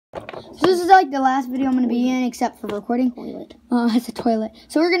So this is like the last video I'm going to be in, except for recording. Toilet. It's a toilet.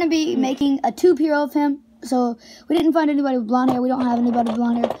 So we're going to be making a 2P of him. So we didn't find anybody with blonde hair. We don't have anybody with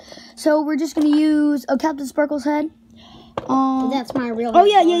blonde hair. So we're just going to use Captain Sparkle's head. That's my real. Oh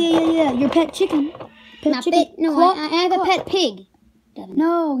yeah. Your pet chicken. Pet chicken. No, Cluck, I have a pet pig.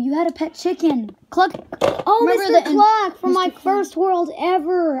 No, you had a pet chicken. Cluck. Oh, Remember Mr. Cluck from Mr. my Cluck. first world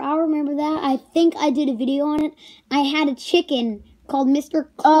ever. I remember that. I think I did a video on it. I had a chicken called Mr.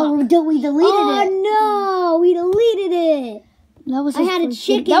 Cluck. Oh, we deleted it. Oh no, we deleted it. That was I had a first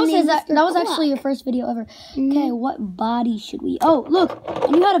chicken video. named That Mr. was Cluck. actually your first video ever. Okay, what body should we? Oh, look,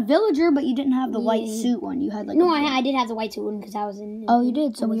 and you had a villager, but you didn't have the white suit one. You had like I did have the white suit one because I was in. Oh, you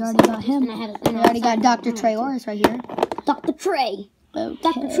did. So we already got him. And We already got Dr. Trey Oris right here. Dr. Trey. Okay.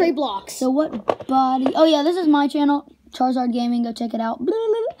 Dr. Trey Blocks. So what body? Oh yeah, this is my channel, Charizard Gaming. Go check it out.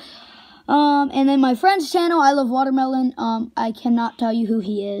 And then my friend's channel, I Love Watermelon. I cannot tell you who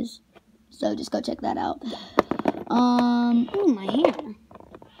he is, so just go check that out. Oh, my hair.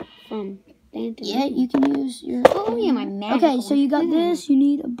 From Yeah, you can use your. Oh yeah, my magical. Okay, so you got this. You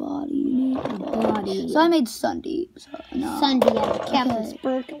need a body. You need a body. So I made Sunday. So no. Sunday as Captain Okay.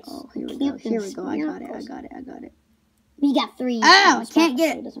 Sparkles. Oh, here we go. Here we go. I got it. We got 3. Ow! I can't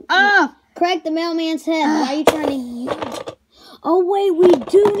get it. Oh! Crack the mailman's head. Why are you trying to use? Oh wait, we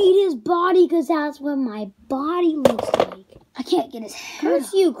do need his body because that's what my body looks like. I can't get his hair.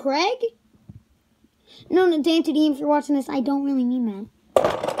 Curse you, Craig. No, Dante D, if you're watching this, I don't really mean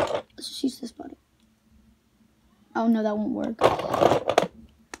that. Let's just use this body. Oh no, that won't work.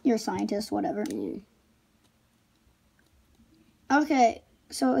 You're a scientist, whatever. Okay,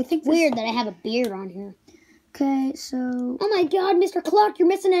 so I think It's weird that I have a beard on here. Okay, so Oh my God, Mr. Cluck, you're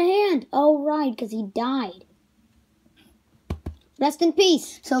missing a hand. Oh right, because he died. Rest in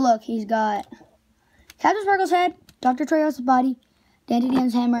peace. look, he's got Captain Sparkle's head, Dr. Trejo's body, Dandy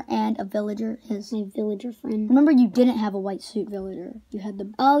Dan's hammer, and a villager. His My villager friend. Remember, you didn't have a white suit villager. You had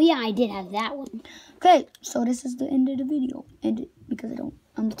the. Oh yeah, I did have that one. Okay, so this is the end of the video. End it because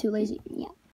I'm too lazy. Yeah.